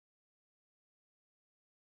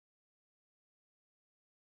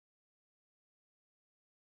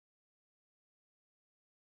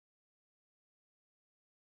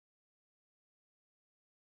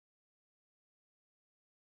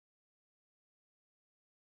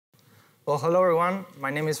Well, hello everyone.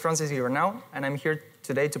 My name is Guibernau, and I'm here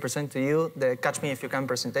today to present to you the Catch Me If You Can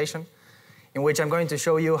presentation, in which I'm going to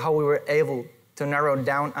show you how we were able to narrow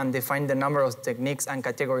down and define the number of techniques and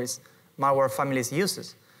categories malware families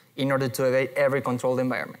uses in order to evade every controlled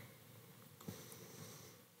environment.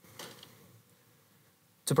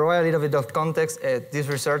 To provide a little bit of context, this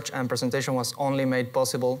research and presentation was only made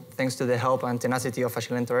possible thanks to the help and tenacity of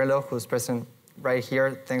Achille Torello, who's present right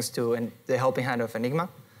here thanks to the helping hand of Enigma.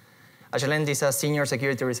 Achille is a senior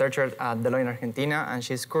security researcher at Deloitte in Argentina, and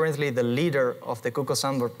she's currently the leader of the Cuckoo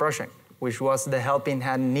Sandbox project, which was the helping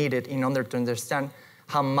hand needed in order to understand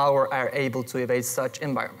how malware are able to evade such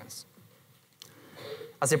environments.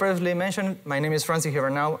 As I previously mentioned, my name is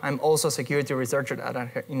Guibernau. I'm also a security researcher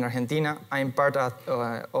in Argentina. I'm part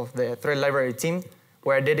of the threat library team,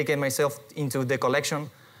 where I dedicate myself into the collection,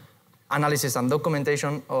 analysis, and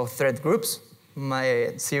documentation of threat groups,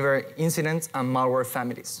 cyber incidents, and malware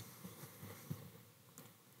families.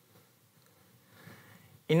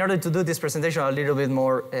 In order to do this presentation a little bit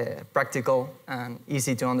more practical and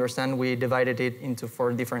easy to understand, we divided it into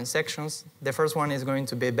 4 different sections. The first one is going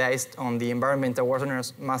to be based on the environment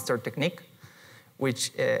awareness master technique,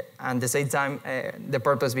 which, at the same time, the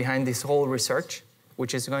purpose behind this whole research,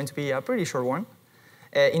 which is going to be a pretty short one.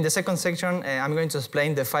 In the second section, I'm going to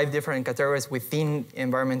explain the 5 different categories within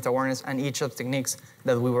environment awareness and each of the techniques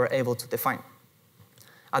that we were able to define.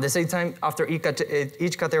 At the same time, after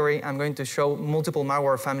each category, I'm going to show multiple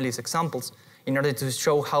malware families examples in order to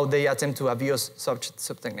show how they attempt to abuse such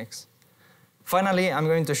sub-techniques. Finally, I'm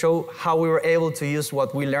going to show how we were able to use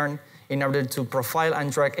what we learned in order to profile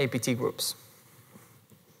and track APT groups.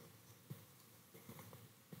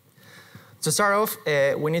 To start off,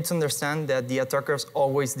 we need to understand that the attackers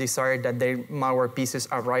always desire that their malware pieces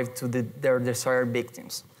arrive to their desired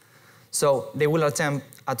victims. So they will attempt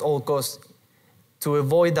at all costs to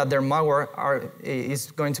avoid that their malware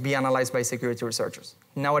is going to be analyzed by security researchers.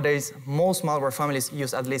 Nowadays, most malware families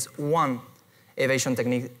use at least one evasion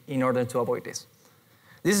technique in order to avoid this.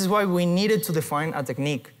 This is why we needed to define a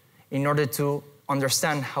technique in order to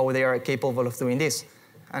understand how they are capable of doing this,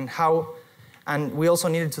 and we also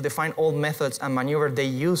needed to define all methods and maneuvers they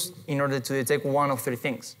use in order to detect one of 3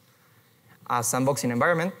 things: a sandboxing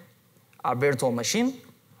environment, a virtual machine,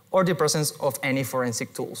 or the presence of any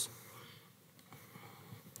forensic tools.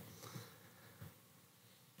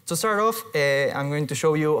 To start off, I'm going to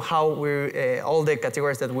show you how all the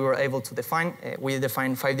categories that we were able to define. We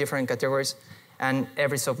defined 5 different categories and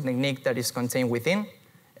every sub-technique that is contained within.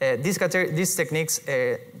 These techniques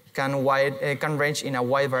can range in a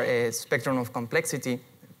wide spectrum of complexity,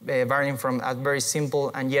 varying from a very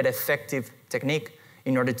simple and yet effective technique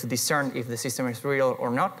in order to discern if the system is real or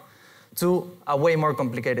not, to a way more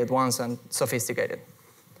complicated ones and sophisticated.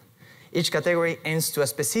 Each category aims to a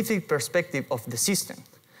specific perspective of the system,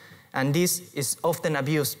 and this is often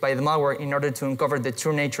abused by the malware in order to uncover the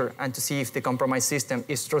true nature and to see if the compromised system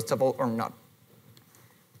is trustable or not.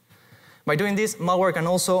 By doing this,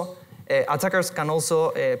 attackers can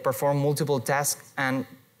also perform multiple tasks, and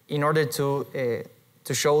in order to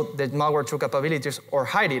show the malware true capabilities or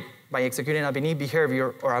hide it by executing a beneath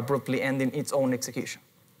behavior or abruptly ending its own execution.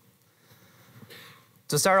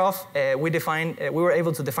 To start off, we were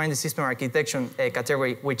able to define the system architecture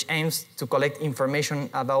category, which aims to collect information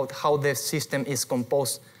about how the system is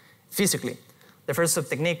composed physically. The first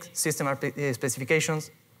sub-technique, system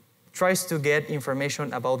specifications, tries to get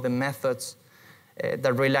information about the methods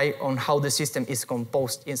that rely on how the system is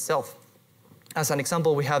composed itself. As an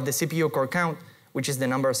example, we have the CPU core count, which is the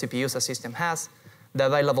number of CPUs a system has, the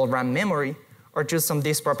available RAM memory, or just some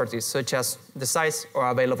disk properties, such as the size or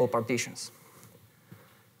available partitions.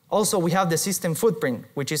 Also, we have the system footprint,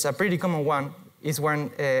 which is a pretty common one. It's when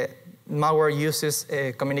malware uses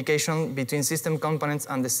communication between system components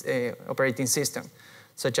and the operating system,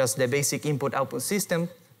 such as the basic input-output system,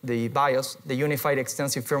 the BIOS, the Unified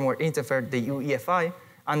Extensive Firmware Interface, the UEFI,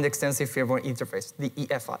 and the Extensive Firmware Interface, the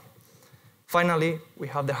EFI. Finally, we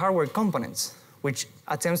have the hardware components, which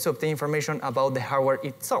attempts to obtain information about the hardware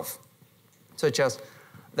itself, such as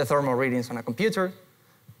the thermal readings on a computer,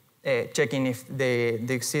 checking if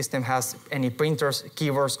the system has any printers,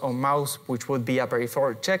 keyboards, or mouse, which would be a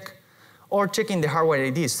peripheral check, or checking the hardware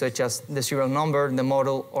IDs, such as the serial number, the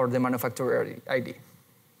model, or the manufacturer ID.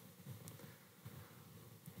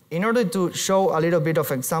 In order to show a little bit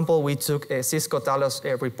of example, we took a Cisco Talos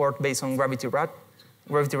report based on Gravity Rat.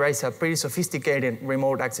 Gravity Rat is a pretty sophisticated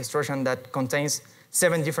remote access Trojan that contains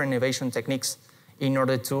 7 different evasion techniques in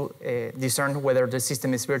order to discern whether the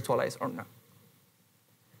system is virtualized or not.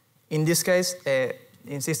 In this case,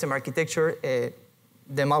 in system architecture,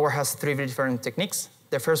 the malware has 3 different techniques.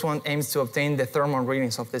 The first one aims to obtain the thermal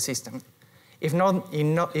readings of the system. If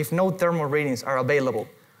no thermal readings are available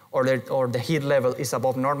or the heat level is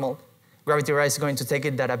above normal, Gravity Rat is going to take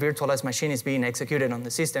it that a virtualized machine is being executed on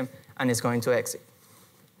the system and is going to exit.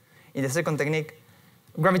 In the second technique,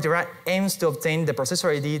 Gravity Rat aims to obtain the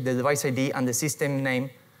processor ID, the device ID, and the system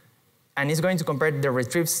name, and is going to compare the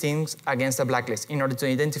retrieved strings against a blacklist in order to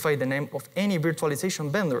identify the name of any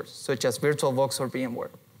virtualization vendors, such as VirtualBox or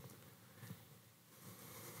VMware.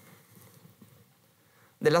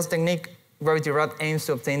 The last technique, Gravity Rat aims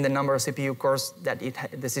to obtain the number of CPU cores that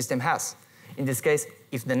the system has. In this case,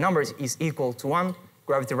 if the number is equal to 1,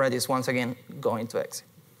 Gravity Rat is once again going to exit.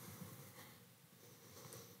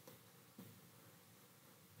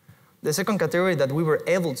 The second category that we were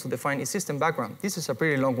able to define is system background. This is a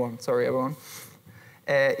pretty long one, sorry everyone.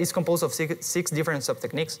 It's composed of six different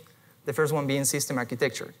sub-techniques, the first one being system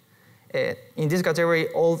architecture. In this category,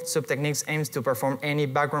 all sub-techniques aims to perform any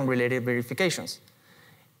background-related verifications.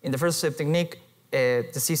 In the first sub-technique,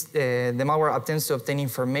 the malware attempts to obtain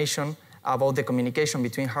information about the communication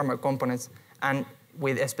between hardware components, and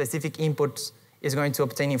with specific inputs, is going to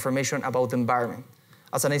obtain information about the environment.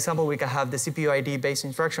 As an example, we can have the CPU ID-based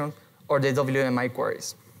instruction or the WMI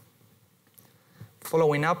queries.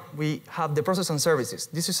 Following up, we have the process and services.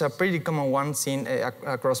 This is a pretty common one seen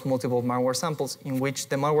across multiple malware samples, in which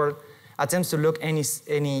the malware attempts to look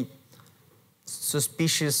any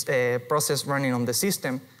suspicious process running on the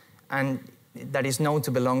system and that is known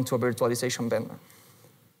to belong to a virtualization vendor.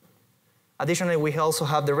 Additionally, we also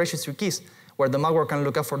have the registry keys, where the malware can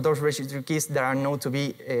look up for those registry keys that are known to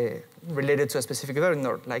be related to a specific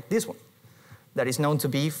vendor, like this one, that is known to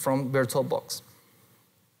be from VirtualBox.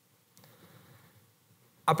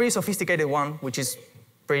 A pretty sophisticated one, which is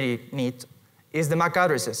pretty neat, is the MAC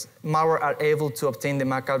addresses. Malware are able to obtain the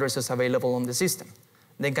MAC addresses available on the system.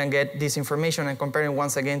 They can get this information and compare it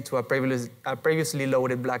once again to a previously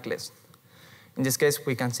loaded blacklist. In this case,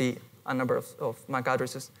 we can see a number of MAC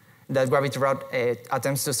addresses that Gravity Rat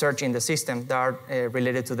attempts to search in the system that are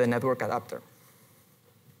related to the network adapter.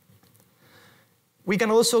 We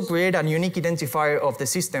can also create a unique identifier of the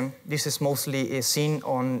system. This is mostly seen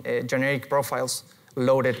on generic profiles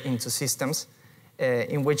loaded into systems,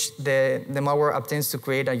 in which the malware attempts to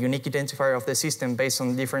create a unique identifier of the system based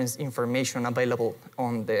on different information available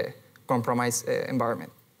on the compromised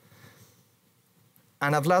environment.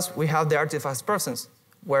 And at last, we have the artifact process,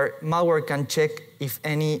 where malware can check if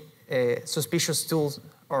any suspicious tools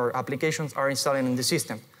or applications are installed in the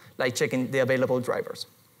system, like checking the available drivers.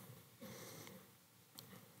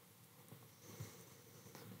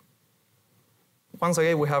 Once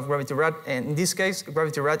again, we have Gravity Rat, and in this case,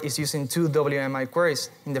 Gravity Rat is using two WMI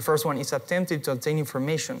queries. In the first one, it's attempting to obtain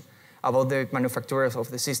information about the manufacturers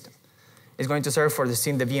of the system. It's going to search for the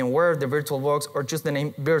VMware, the VirtualBox, or just the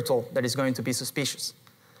name Virtual that is going to be suspicious.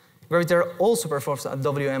 Gravity Rat also performs a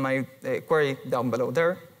WMI query down below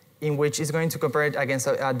there, in which it's going to compare it against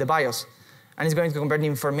the BIOS, and it's going to compare the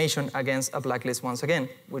information against a blacklist once again,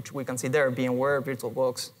 which we can see there, VMware,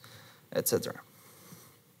 VirtualBox, etc.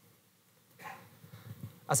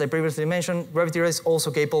 As I previously mentioned, Gravity Rat is also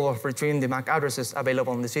capable of retrieving the MAC addresses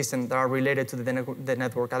available on the system that are related to the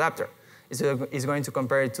network adapter. It's going to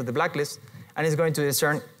compare it to the blacklist, and it's going to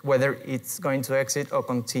discern whether it's going to exit or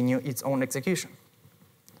continue its own execution.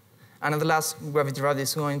 And at last, Gravity Rat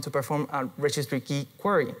is going to perform a registry key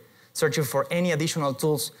query, searching for any additional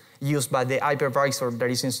tools used by the hypervisor that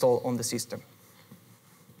is installed on the system.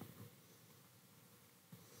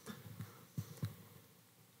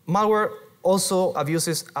 Malware also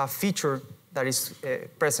abuses a feature that is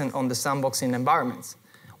present on the sandboxing environments,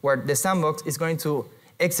 where the sandbox is going to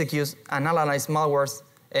execute and analyze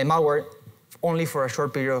malware only for a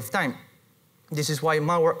short period of time. This is why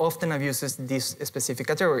malware often abuses this specific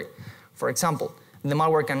category. For example, the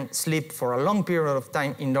malware can sleep for a long period of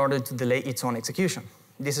time in order to delay its own execution.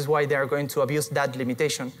 This is why they are going to abuse that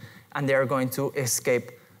limitation, and they are going to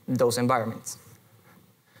escape those environments.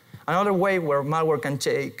 Another way where malware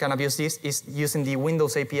can abuse this is using the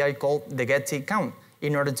Windows API called the getTcount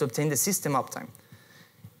in order to obtain the system uptime.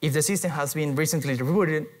 If the system has been recently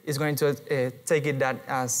rebooted, it's going to take it that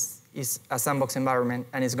as is a sandbox environment,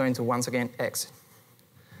 and it's going to once again exit.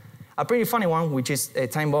 A pretty funny one, which is a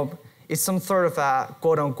time bomb, is some sort of a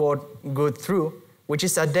quote-unquote good through, which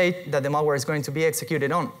is a date that the malware is going to be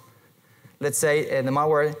executed on. Let's say the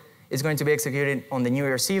malware is going to be executed on the New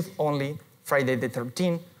Year's Eve only, Friday the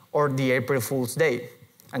 13th, or the April Fool's Day,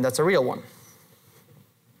 and that's a real one.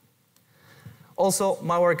 Also,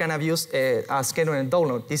 malware can abuse a scheduling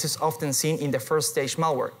download. This is often seen in the first stage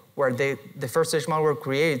malware, where the first stage malware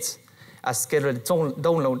creates a scheduled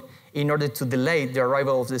download in order to delay the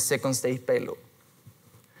arrival of the second stage payload.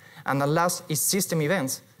 And at last is system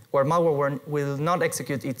events, where malware will not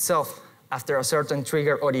execute itself after a certain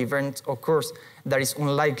trigger or event occurs that is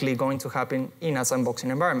unlikely going to happen in a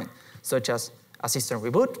sandboxing environment, such as a system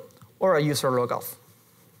reboot or a user logoff.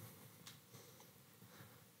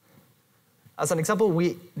 As an example,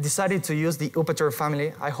 we decided to use the UPETR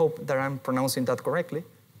family. I hope that I'm pronouncing that correctly.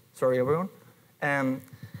 Sorry, everyone. In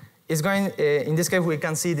this case, we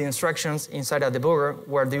can see the instructions inside a debugger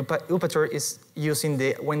where the UPETR is using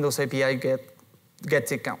the Windows API get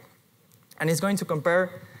tick count. And it's going to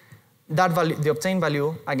compare that value, the obtained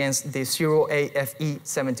value, against the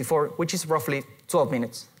 0AFE74, which is roughly 12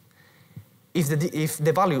 minutes. If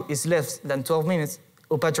the value is less than 12 minutes,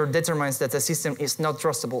 UPETR determines that the system is not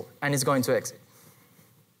trustable and is going to exit.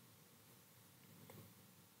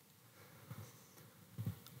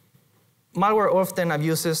 Malware often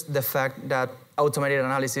abuses the fact that automated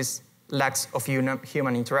analysis lacks of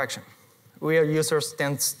human interaction, where users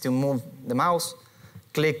tend to move the mouse,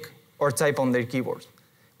 click, or type on their keyboard,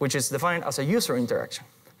 which is defined as a user interaction.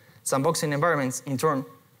 Sandboxing environments, in turn,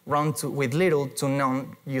 run with little to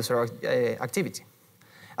none user activity.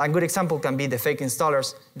 A good example can be the fake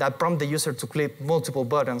installers that prompt the user to click multiple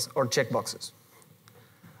buttons or checkboxes.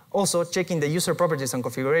 Also, checking the user properties and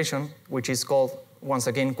configuration, which is called, once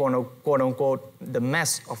again, quote unquote, the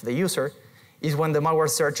mess of the user, is when the malware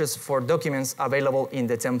searches for documents available in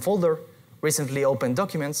the temp folder, recently opened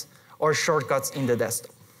documents, or shortcuts in the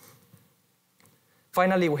desktop.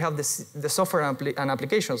 Finally, we have the software and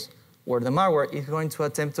applications, where the malware is going to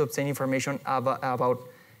attempt to obtain information about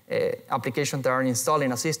applications that are installed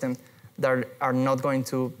in a system that are not going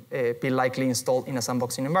to be likely installed in a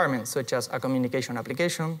sandboxing environment, such as a communication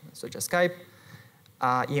application, such as Skype,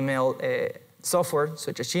 email software,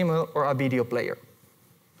 such as Gmail, or a video player.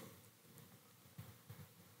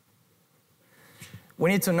 We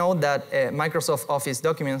need to know that Microsoft Office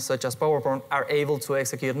documents, such as PowerPoint, are able to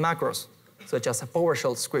execute macros, such as a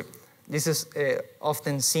PowerShell script. This is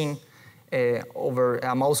often seen over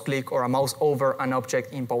a mouse click or a mouse over an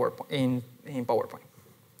object in PowerPoint.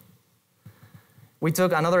 We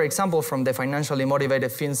took another example from the financially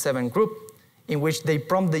motivated Fin7 group, in which they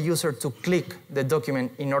prompt the user to click the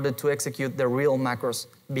document in order to execute the real macros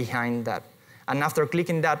behind that. And after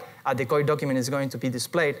clicking that, a decoy document is going to be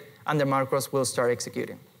displayed, and the macros will start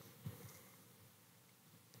executing.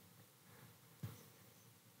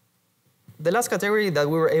 The last category that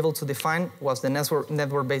we were able to define was the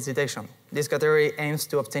network-based detection. This category aims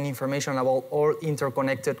to obtain information about all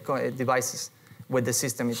interconnected devices with the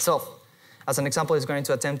system itself. As an example, it's going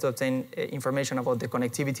to attempt to obtain information about the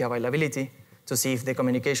connectivity availability to see if the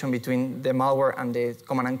communication between the malware and the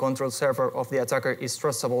command and control server of the attacker is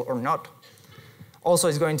trustable or not. Also,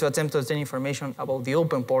 it's going to attempt to obtain information about the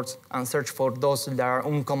open ports and search for those that are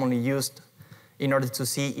uncommonly used in order to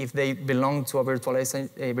see if they belong to a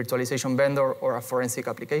virtualization vendor or a forensic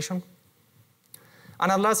application.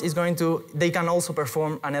 And at last, they can also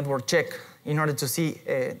perform a network check in order to see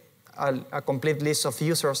a complete list of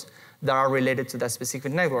users that are related to that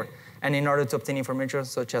specific network, and in order to obtain information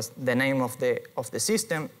such as the name of the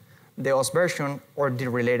system, the OS version, or the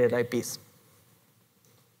related IPs.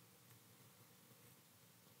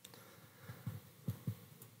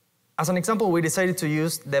 As an example, we decided to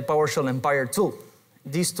use the PowerShell Empire tool.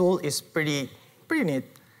 This tool is pretty neat.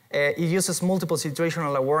 It uses multiple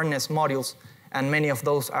situational awareness modules, and many of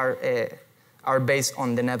those are based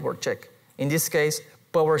on the network check. In this case,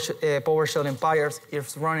 PowerShell Empire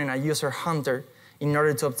is running a user hunter in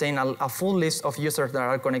order to obtain a full list of users that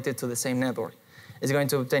are connected to the same network. It's going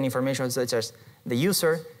to obtain information such as the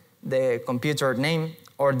user, the computer name,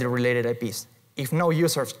 or the related IPs. If no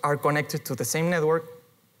users are connected to the same network,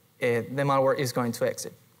 the malware is going to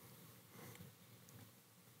exit.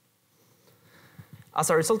 As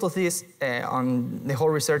a result of this, on the whole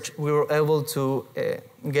research, we were able to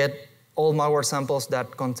get all malware samples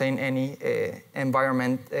that contain any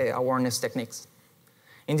environment awareness techniques.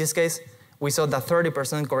 In this case, we saw that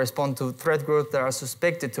 30% correspond to threat groups that are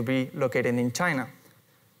suspected to be located in China,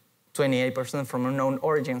 28% from unknown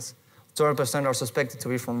origins, 12% are suspected to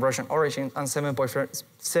be from Russian origin, and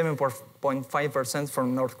 7.5%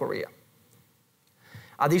 from North Korea.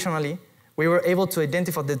 Additionally, we were able to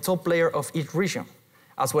identify the top player of each region,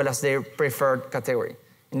 as well as their preferred category.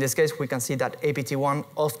 In this case, we can see that APT1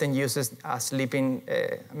 often uses a sleeping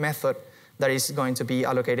method that is going to be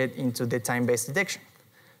allocated into the time-based detection.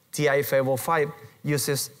 TI-505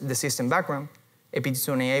 uses the system background.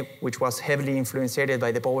 APT28, which was heavily influenced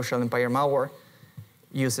by the PowerShell Empire malware,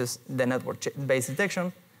 uses the network-based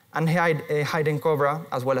detection. And hide and Cobra,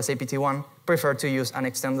 as well as APT1, prefer to use an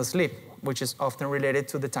extended sleep, which is often related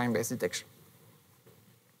to the time-based detection.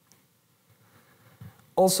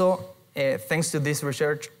 Also, thanks to this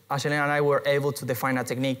research, Ashley and I were able to define a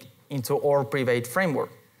technique into our private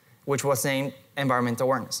framework, which was named environment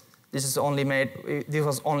awareness. This was only made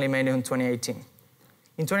in 2018.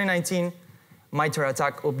 In 2019, MITRE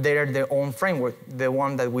ATT&CK updated their own framework, the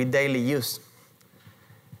one that we daily use.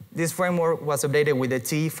 This framework was updated with the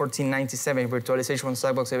T1497 virtualization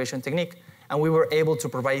sandbox evasion technique, and we were able to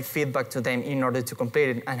provide feedback to them in order to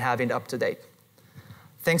complete it and have it up to date.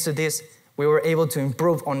 Thanks to this, we were able to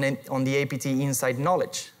improve on the APT inside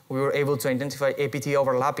knowledge. We were able to identify APT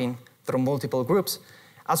overlapping through multiple groups,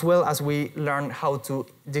 as well as we learned how to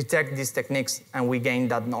detect these techniques, and we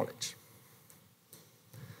gained that knowledge.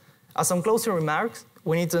 As some closing remarks,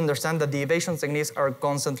 we need to understand that the evasion techniques are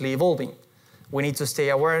constantly evolving. We need to stay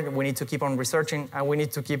aware, we need to keep on researching, and we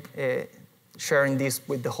need to keep sharing this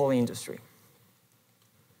with the whole industry.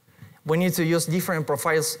 We need to use different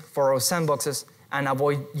profiles for our sandboxes and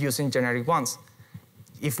avoid using generic ones.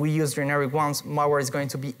 If we use generic ones, malware is going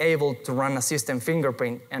to be able to run a system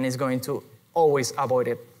fingerprint and is going to always avoid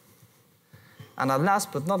it. And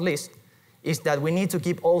last but not least, is that we need to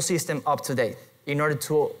keep all systems up to date in order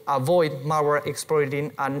to avoid malware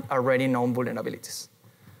exploiting already known vulnerabilities.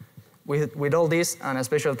 With all this, and a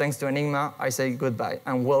special thanks to Enigma, I say goodbye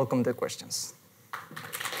and welcome the questions.